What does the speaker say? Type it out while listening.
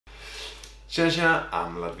Tjena tjena,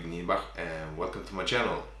 I'm Ludwig Niebach and welcome to my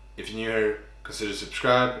channel. If you're new here, consider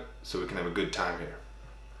subscribe so we can have a good time here.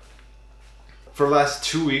 For the last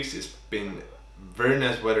 2 weeks it's been very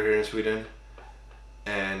nice weather here in Sweden,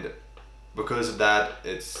 and because of that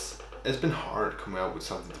it's been hard coming out with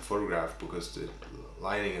something to photograph because the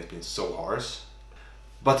lighting has been so harsh.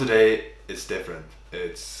 But today it's different.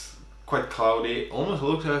 It's quite cloudy, almost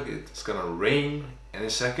looks like it's gonna rain any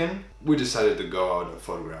second. We decided to go out and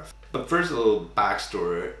photograph. But first a little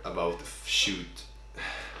backstory about the shoot.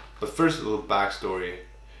 But first a little backstory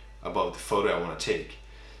about the photo I want to take.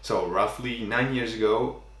 So roughly 9 years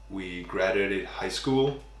ago we graduated high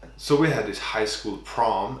school. So we had this high school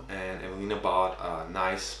prom and Evelina bought a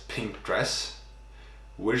nice pink dress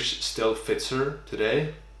which still fits her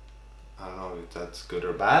today. I don't know if that's good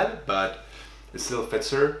or bad, but it still fits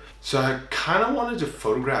her. So I kind of wanted to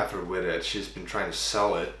photograph her with it. She's been trying to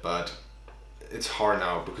sell it, but it's hard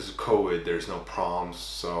now because of COVID. There's no proms,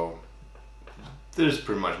 so there's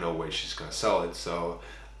pretty much no way she's gonna sell it. So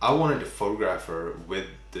I wanted to photograph her with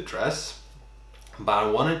the dress, but I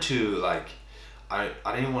wanted to I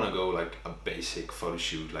didn't want to go like a basic photo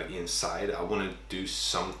shoot like inside. I wanted to do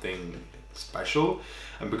something special,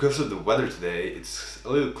 and because of the weather today, it's a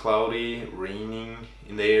little cloudy, raining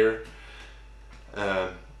in the air.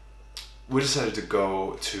 We decided to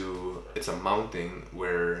go to, it's a mountain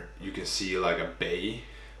where you can see like a bay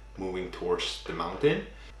moving towards the mountain.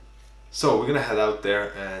 So we're gonna head out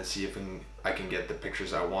there and see if I can get the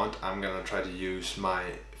pictures I want. I'm gonna try to use my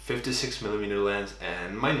 56mm lens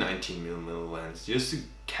and my 19mm lens just to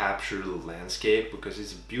capture the landscape, because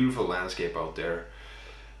it's a beautiful landscape out there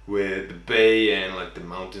with the bay and like the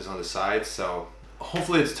mountains on the side. So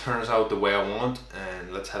hopefully it turns out the way I want,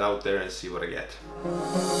 and let's head out there and see what I get.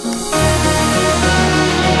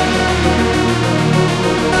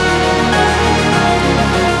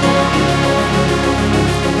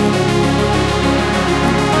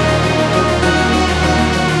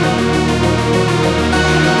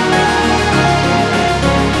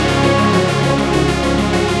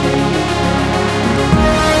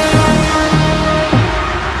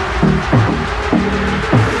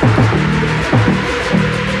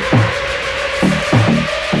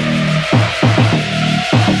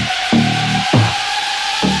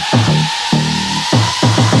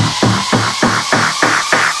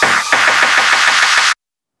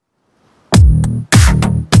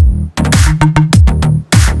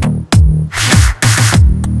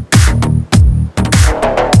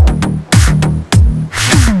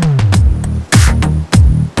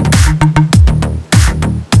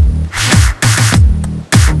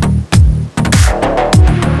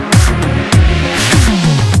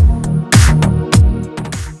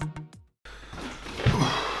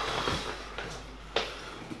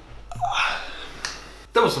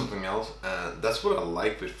 That was something else, and that's what I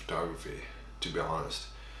like with photography, to be honest.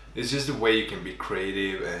 It's just the way you can be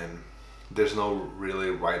creative, and there's no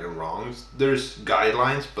really right and wrongs. There's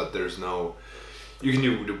guidelines, but there's no, you can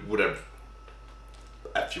do whatever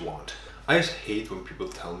if you want. I just hate when people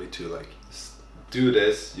tell me to like, do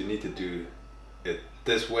this, you need to do it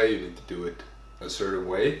this way, you need to do it a certain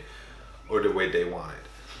way, or the way they want it.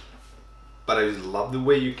 But I just love the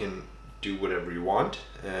way you can do whatever you want,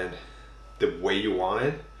 and the way you want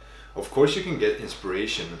it. Of course you can get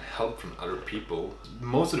inspiration and help from other people.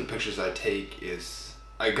 Most of the pictures I take is,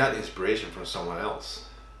 I got inspiration from someone else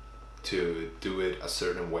to do it a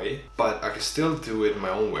certain way, but I can still do it my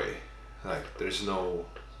own way. Like there's no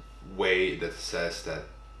way that says that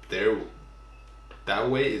that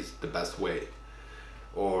way is the best way,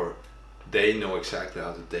 or they know exactly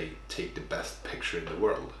how to take the best picture in the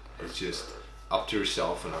world. It's just up to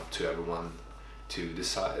yourself and up to everyone to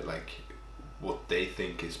decide like what they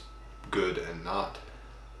think is good and not.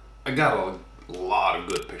 I got a lot of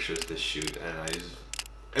good pictures this shoot, and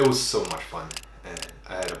it was so much fun, and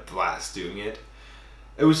I had a blast doing it.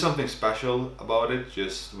 It was something special about it,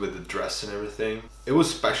 just with the dress and everything. It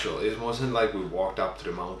was special. It wasn't like we walked up to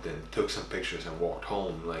the mountain, took some pictures and walked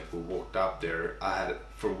home. Like we walked up there, I had,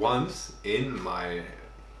 for once in my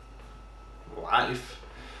life,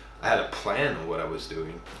 I had a plan on what I was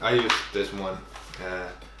doing. I used this one.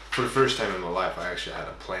 For the first time in my life, I actually had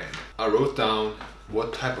a plan. I wrote down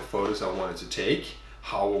what type of photos I wanted to take,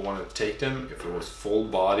 how I wanted to take them, if it was full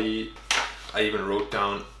body. I even wrote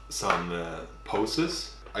down some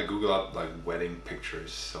poses. I googled up like wedding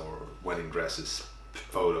pictures or wedding dresses,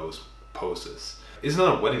 photos, poses. It's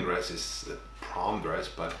not a wedding dress, it's a prom dress,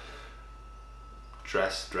 but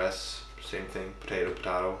dress, same thing,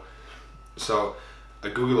 potato. So I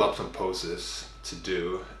googled up some poses to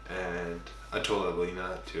do, and I told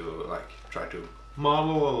Evelina to like try to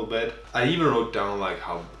model a little bit. I even wrote down like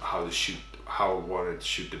how I wanted to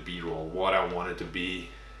shoot the B-roll, what I wanted to be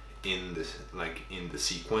in this, like in the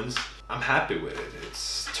sequence. I'm happy with it.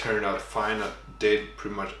 It's turned out fine. I did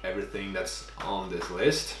pretty much everything that's on this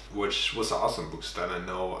list, which was awesome because then I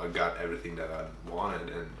know I got everything that I wanted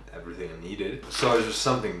and everything I needed. So it was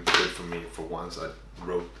something good for me for once. I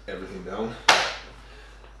wrote everything down,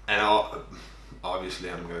 and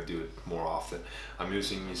obviously I'm gonna do it more often. I'm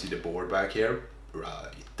using, you see the board back here,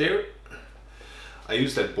 right there. I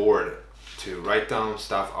use that board to write down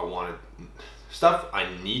stuff I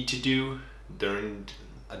need to do during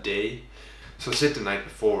a day. So sit the night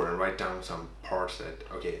before and write down some parts that,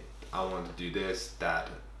 okay, I want to do this, that,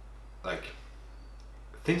 like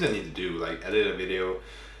things I need to do, like edit a video,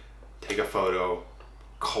 take a photo,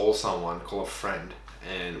 call someone, call a friend,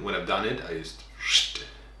 and when I've done it, I just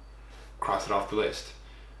cross it off the list.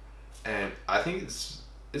 And I think it's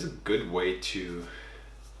a good way to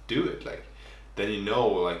do it. Like then you know,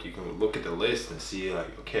 like you can look at the list and see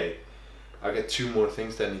like, okay, I got 2 more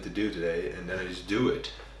things that I need to do today, and then I just do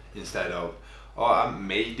it instead of, oh, I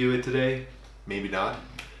may do it today, maybe not.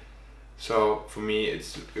 So for me,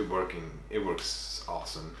 it works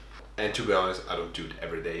awesome. And to be honest, I don't do it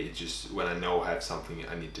every day. It's just when I know I have something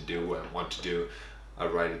I need to do and want to do, I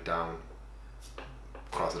write it down,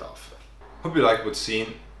 cross it off. Hope you like what's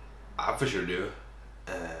seen. I for sure do.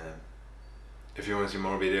 If you want to see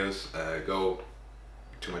more videos, go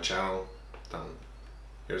to my channel down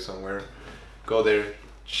here somewhere. Go there,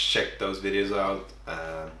 check those videos out,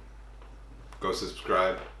 go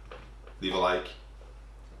subscribe, leave a like,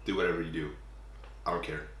 do whatever you do. I don't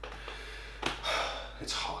care.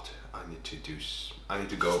 It's hot. I need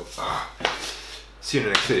to go. See you in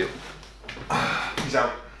the next video. Peace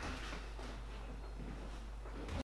out.